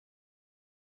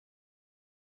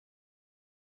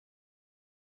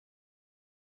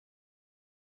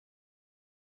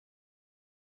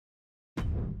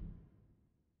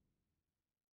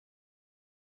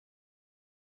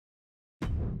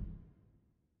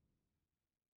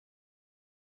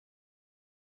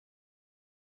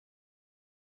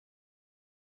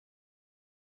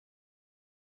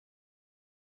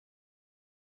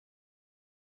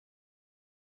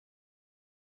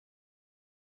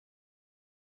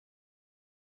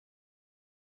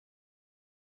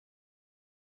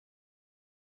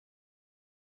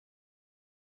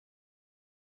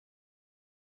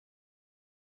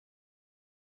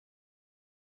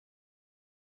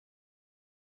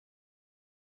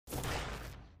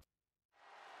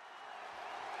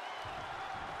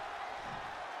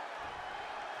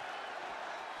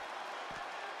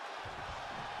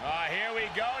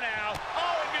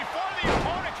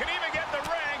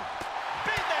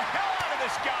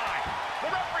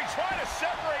trying to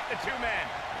separate the two men.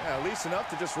 Yeah, at least enough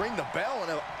to just ring the bell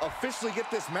and officially get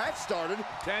this match started.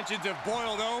 Tensions have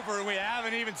boiled over, and we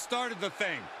haven't even started the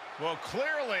thing. Well,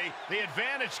 clearly, the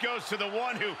advantage goes to the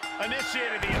one who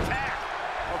initiated the attack.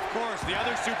 Of course, the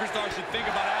other superstars should think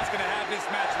about asking to have this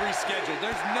match rescheduled.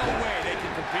 There's no way they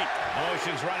can compete.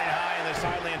 Emotions running high in this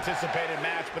highly anticipated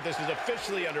match, but this is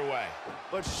officially underway.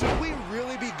 But should we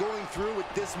really be going through with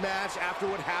this match after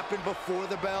what happened before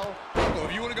the bell? Well,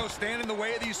 if you want to go stand in the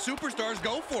way of these superstars,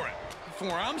 go for it. From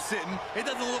where I'm sitting, it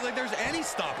doesn't look like there's any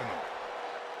stopping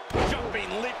them. Jumping,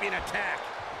 leaping attack.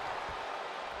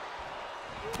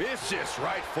 Vicious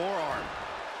right forearm.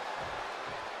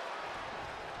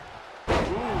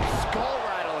 Ooh, skull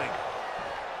rattling.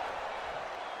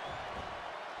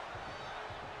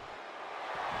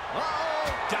 Uh-oh!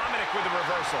 Dominik with the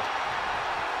reversal.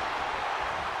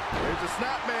 There's a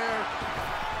snapmare.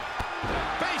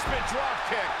 Basement drop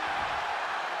kick.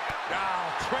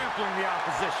 Trampling the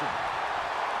opposition.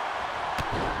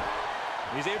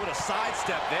 He's able to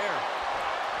sidestep there.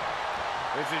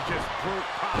 This is just brute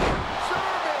power.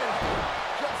 German!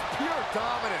 Just pure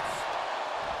dominance.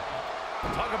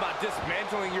 Talk about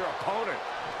dismantling your opponent.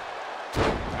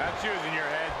 That's using your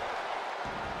head.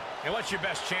 And what's your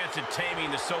best chance at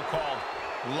taming the so-called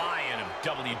lion of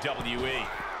WWE?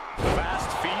 Fast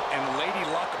feet and lady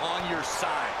luck on your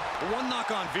side. The one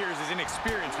knock on Veer is his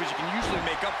inexperience, which he can usually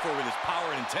make up for with his power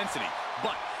and intensity.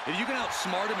 But if you can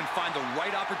outsmart him and find the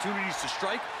right opportunities to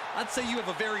strike, I'd say you have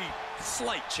a very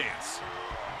slight chance.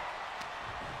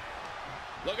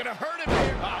 Looking to hurt him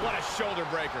here. Ah, what a shoulder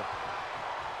breaker.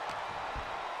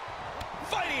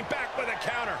 Fighting back with a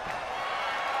counter.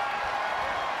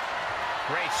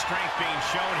 Great strength being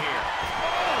shown here.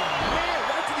 Oh, man,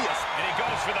 right to the... And he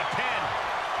goes for the pin.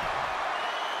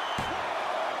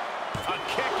 A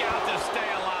kick out to stay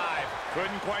alive.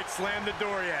 Couldn't quite slam the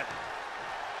door yet.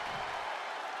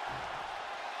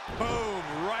 Boom,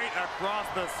 right across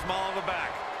the small of the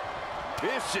back.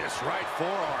 Vicious right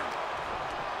forearm.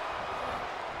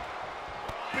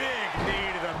 Big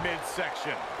knee to the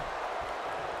midsection.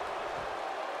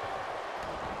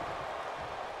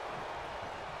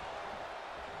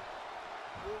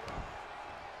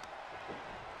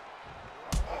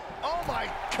 Oh, my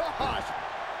gosh!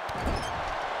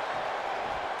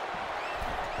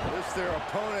 Lifts their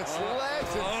opponent's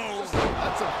legs. And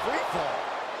that's a free fall.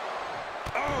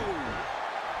 Oh!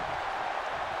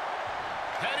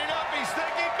 Heading up, he's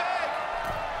thinking big.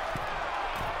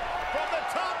 From the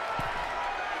top.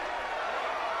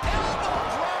 Elbow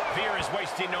drop. Veer is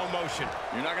wasting no motion.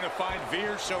 You're not going to find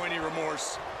Veer show any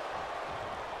remorse.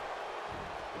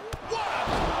 What a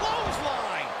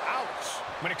clothesline! Ouch!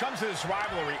 When it comes to this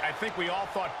rivalry, I think we all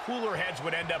thought cooler heads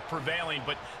would end up prevailing,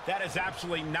 but that has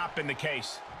absolutely not been the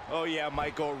case. Oh, yeah,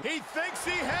 Michael. He thinks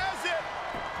he has it!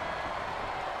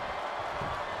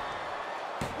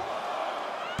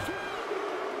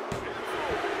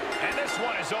 And this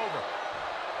one is over.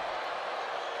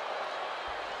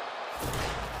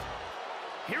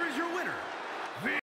 Here is your winner, Veer.